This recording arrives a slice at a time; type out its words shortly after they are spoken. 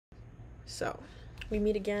So, we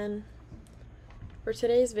meet again. For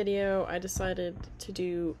today's video, I decided to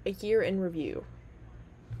do a year in review.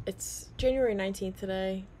 It's January 19th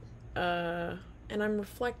today, and I'm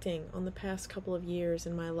reflecting on the past couple of years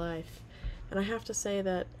in my life. And I have to say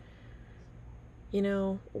that, you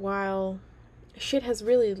know, while shit has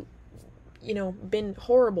really, been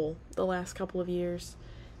horrible the last couple of years,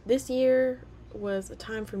 this year was a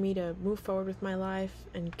time for me to move forward with my life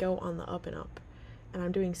and go on the up and up. And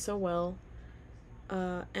I'm doing so well.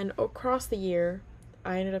 And across the year,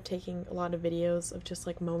 I ended up taking a lot of videos of just,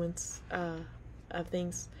 like, moments of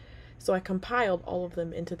things. So I compiled all of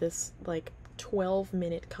them into this, like,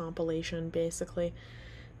 12-minute compilation, basically.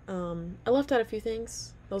 I left out a few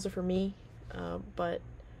things. Those are for me. But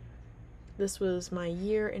this was my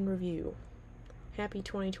year in review. Happy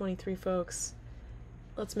 2023, folks.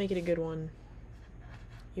 Let's make it a good one.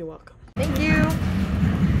 You're welcome. Thank you!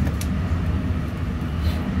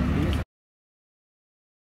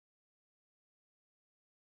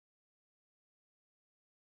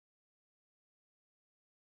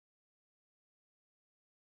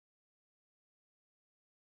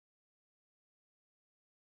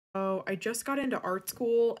 Oh, I just got into art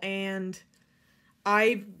school and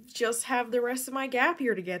I just have the rest of my gap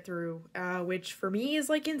year to get through, which for me is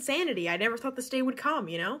like insanity. I never thought this day would come,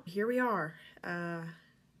 you know? Here we are.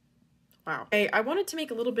 Wow. Hey, I wanted to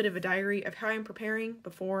make a little bit of a diary of how I'm preparing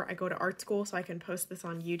before I go to art school so I can post this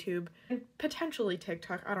on YouTube and potentially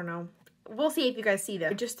TikTok. I don't know. We'll see if you guys see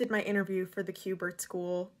that. I just did my interview for the Q*bert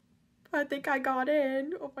School. I think I got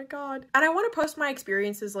in. Oh my god. And I want to post my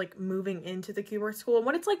experiences, like, moving into the Q*bert School and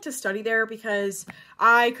what it's like to study there, because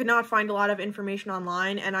I could not find a lot of information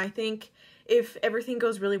online, and I think if everything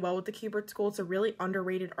goes really well with the Q*bert School, it's a really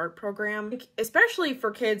underrated art program, especially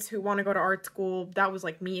for kids who want to go to art school. That was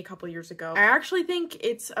like me a couple years ago. I actually think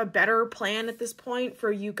it's a better plan at this point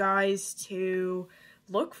for you guys to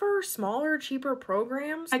look for smaller, cheaper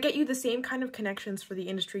programs. I get you the same kind of connections for the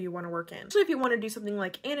industry you want to work in. Especially if you want to do something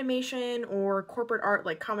like animation or corporate art,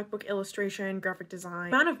 like comic book illustration, graphic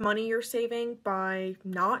design. The amount of money you're saving by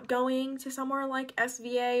not going to somewhere like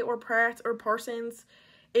SVA or Pratt or Parsons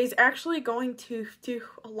is actually going to do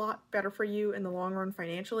a lot better for you in the long run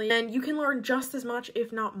financially. And you can learn just as much,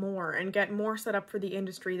 if not more, and get more set up for the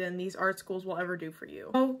industry than these art schools will ever do for you.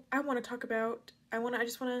 So I want to talk about, I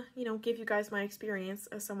just want to, give you guys my experience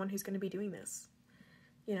as someone who's going to be doing this.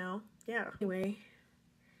 Yeah. Anyway,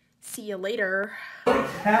 see you later.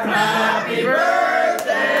 Happy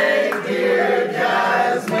birthday, dear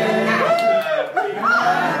Jasmine.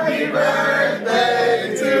 Happy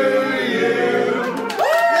birthday to you.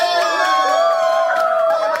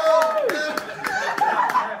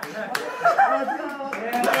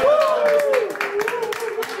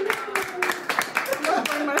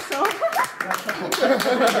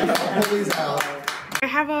 I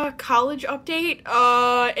have a college update.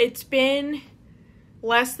 It's been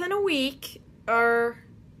less than a week,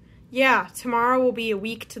 yeah, tomorrow will be a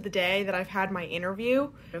week to the day that I've had my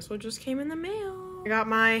interview. Guess what just came in the mail? I got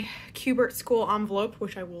my Q*bert School envelope,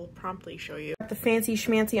 which I will promptly show you. The fancy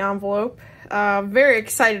schmancy envelope. Very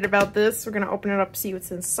excited about this. We're gonna open it up, see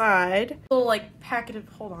what's inside. A little, like, packet of,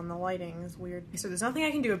 hold on, the lighting is weird. So there's nothing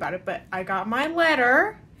I can do about it, but I got my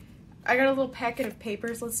letter. I got a little packet of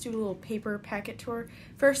papers. Let's do a little paper packet tour.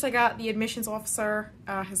 First, I got the admissions officer,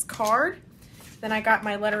 his card. Then I got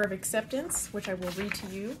my letter of acceptance, which I will read to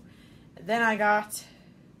you. Then I got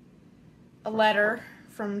a letter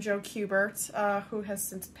from Joe Q*bert, who has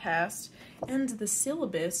since passed, and the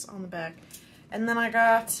syllabus on the back. And then I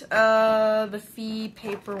got the fee,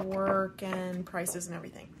 paperwork, and prices and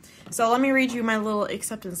everything. So let me read you my little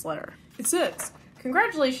acceptance letter. It says,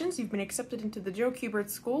 "Congratulations, you've been accepted into the Joe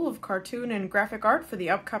Q*bert School of Cartoon and Graphic Art for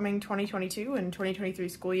the upcoming 2022 and 2023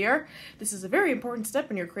 school year. This is a very important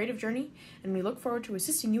step in your creative journey, and we look forward to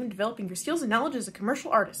assisting you in developing your skills and knowledge as a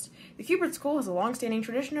commercial artist. The Q*bert School has a long-standing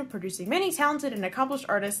tradition of producing many talented and accomplished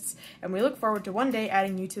artists, and we look forward to one day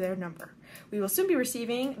adding you to their number. We will soon be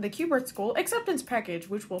receiving the Q*bert School acceptance package,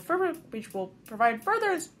 which will provide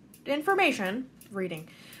further information, reading,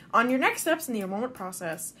 on your next steps in the enrollment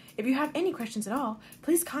process. If you have any questions at all,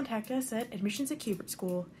 please contact us at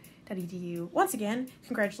admissions@qbertschool.edu. Once again,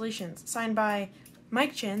 congratulations." Signed by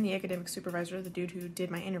Mike Chin, the academic supervisor, the dude who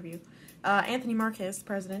did my interview, Anthony Marquez, the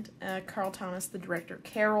president, Carl Thomas, the director,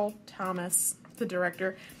 Carol Thomas, the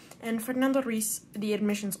director, and Fernando Ruiz, the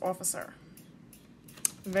admissions officer.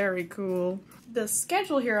 Very cool. The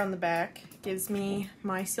schedule here on the back gives me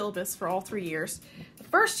my syllabus for all 3 years. The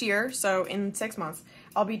first year, so in 6 months,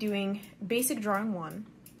 I'll be doing Basic Drawing 1,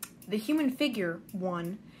 The Human Figure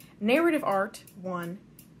 1, Narrative Art 1,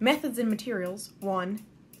 Methods and Materials 1,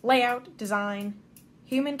 layout, design,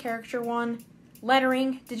 human character 1,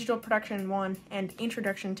 lettering, digital production 1, and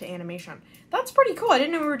introduction to animation. That's pretty cool. I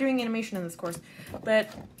didn't know we were doing animation in this course, but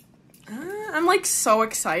I'm like so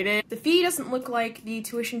excited. The fee doesn't look like, the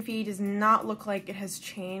tuition fee does not look like it has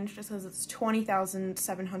changed. It says it's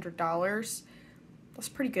 $20,700. That's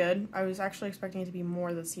pretty good. I was actually expecting it to be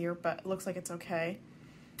more this year, but it looks like it's okay.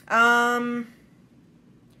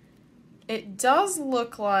 It does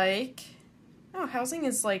look like, oh, housing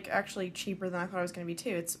is like actually cheaper than I thought it was going to be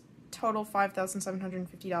too. It's total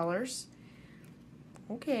 $5,750.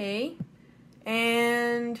 Okay.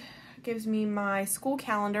 And it gives me my school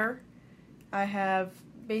calendar. I have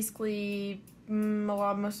basically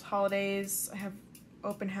most holidays. I have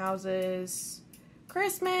open houses,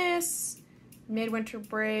 Christmas, midwinter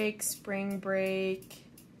break, spring break.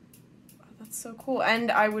 Oh, that's so cool.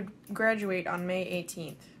 And I would graduate on May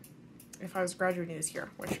 18th if I was graduating this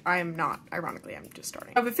year, which I am not. Ironically, I'm just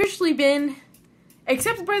starting. I've officially been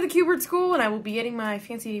accepted by the Q-Word School, and I will be getting my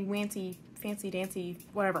fancy dancy,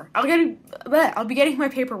 whatever. I'll be getting my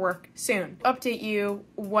paperwork soon. Update you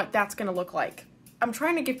what that's gonna look like. I'm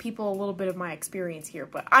trying to give people a little bit of my experience here,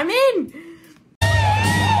 but I'm in!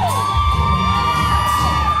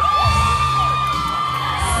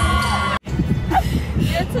 You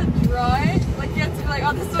have to draw it, like you have to be like,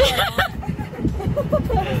 oh, this is what I want.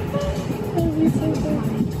 That would be so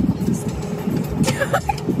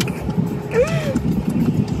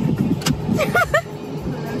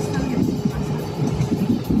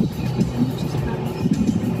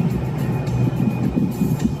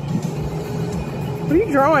What are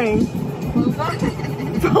you drawing?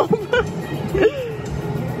 Boba.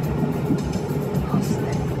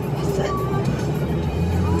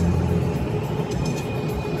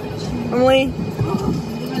 Emily?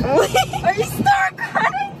 Are you start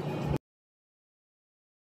crying?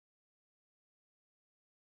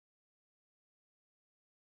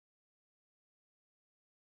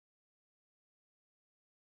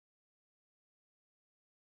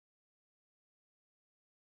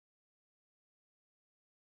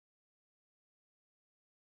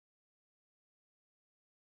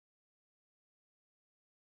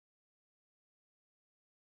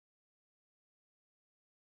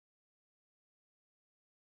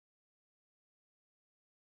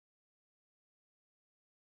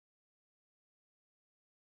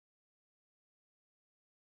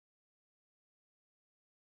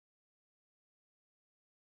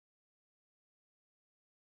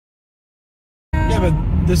 But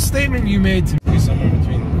the statement you made to me somewhere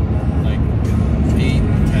between like $8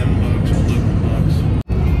 and $10,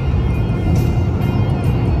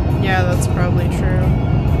 $11. Yeah, that's probably true.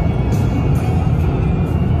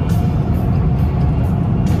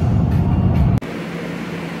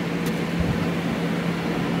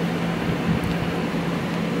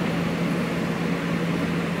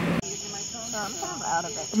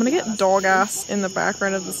 I'm gonna get dog ass in the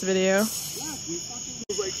background of this video.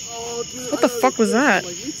 What the fuck was that?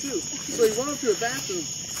 Like, me too. So he went up to the bathroom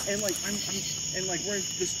and like we're in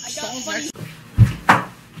this stall's next.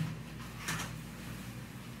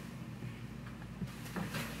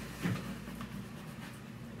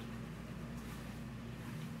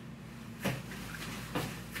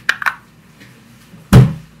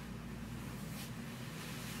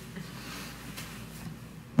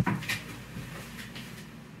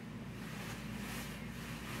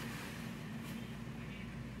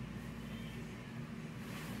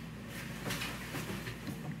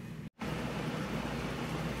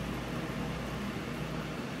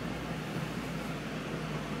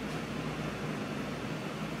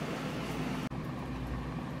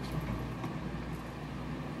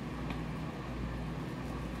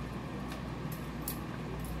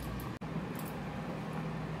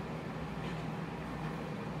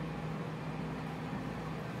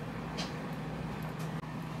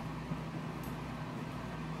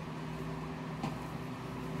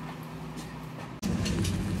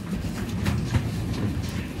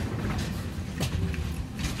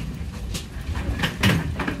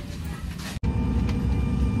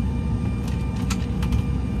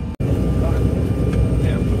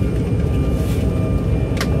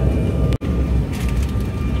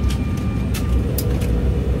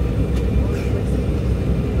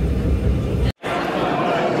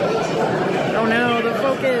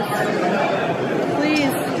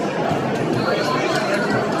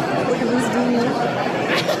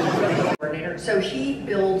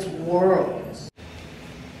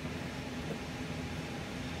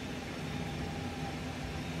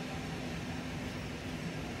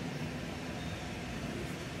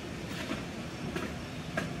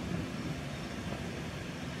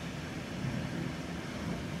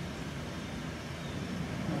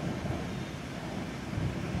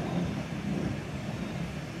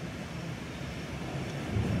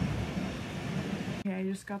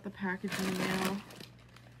 just got the package in the mail.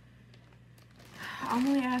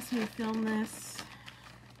 Amelie asked me to film this.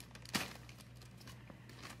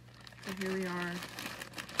 So here we are.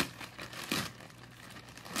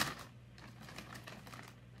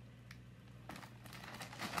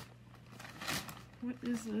 What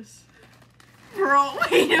is this? Bro,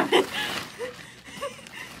 wait a minute.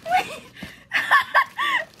 Wait.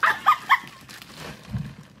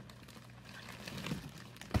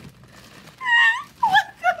 What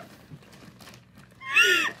the?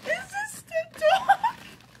 Is this the dog?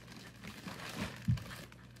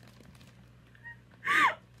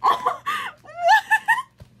 Oh, what?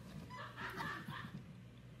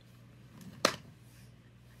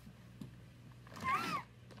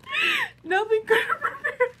 Nothing good for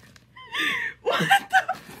me. What the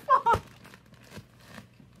fuck?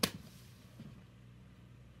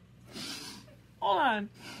 Hold on.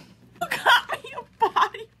 You got me a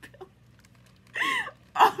body pillow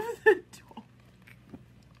of the dog.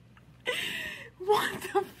 What the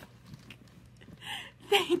fuck?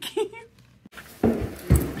 Thank you.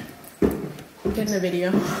 Getting a video.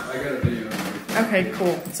 I got a video. Okay,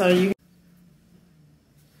 cool. So you.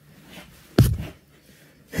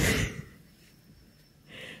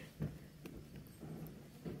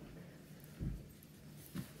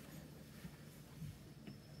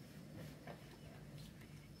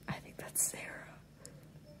 I think that's Sarah.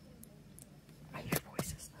 I hear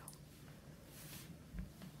voices though.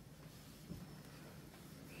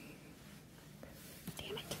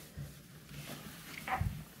 Damn it.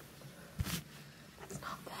 That's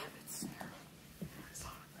not them, it's Sarah. It's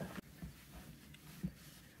not them.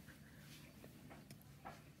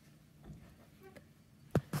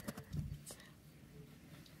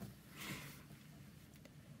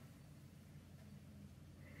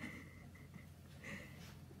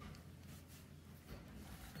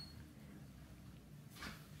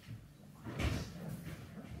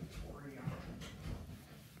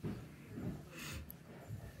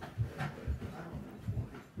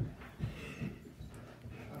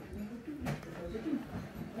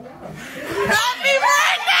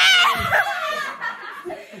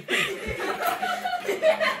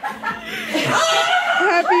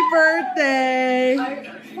 Happy birthday!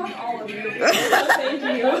 Fuck all of you. Thank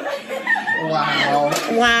you. Wow.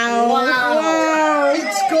 Wow. Wow.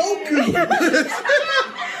 It's Goku.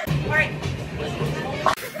 Alright.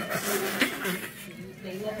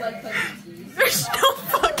 They look like cookies. There's no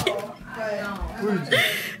fucking.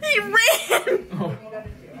 He ran! Oh.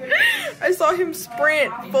 I saw him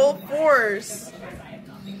sprint full force.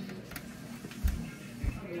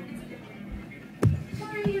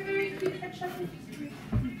 Sorry, you're very cute.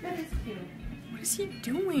 That is cute. What is he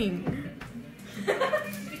doing?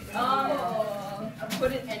 I'll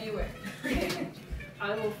put it anywhere.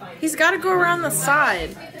 I will find He's got to go around the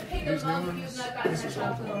side. There's no one's. This is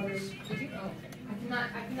all dogs. I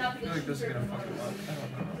cannot I feel like this is gonna fuck him up.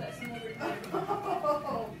 I don't know.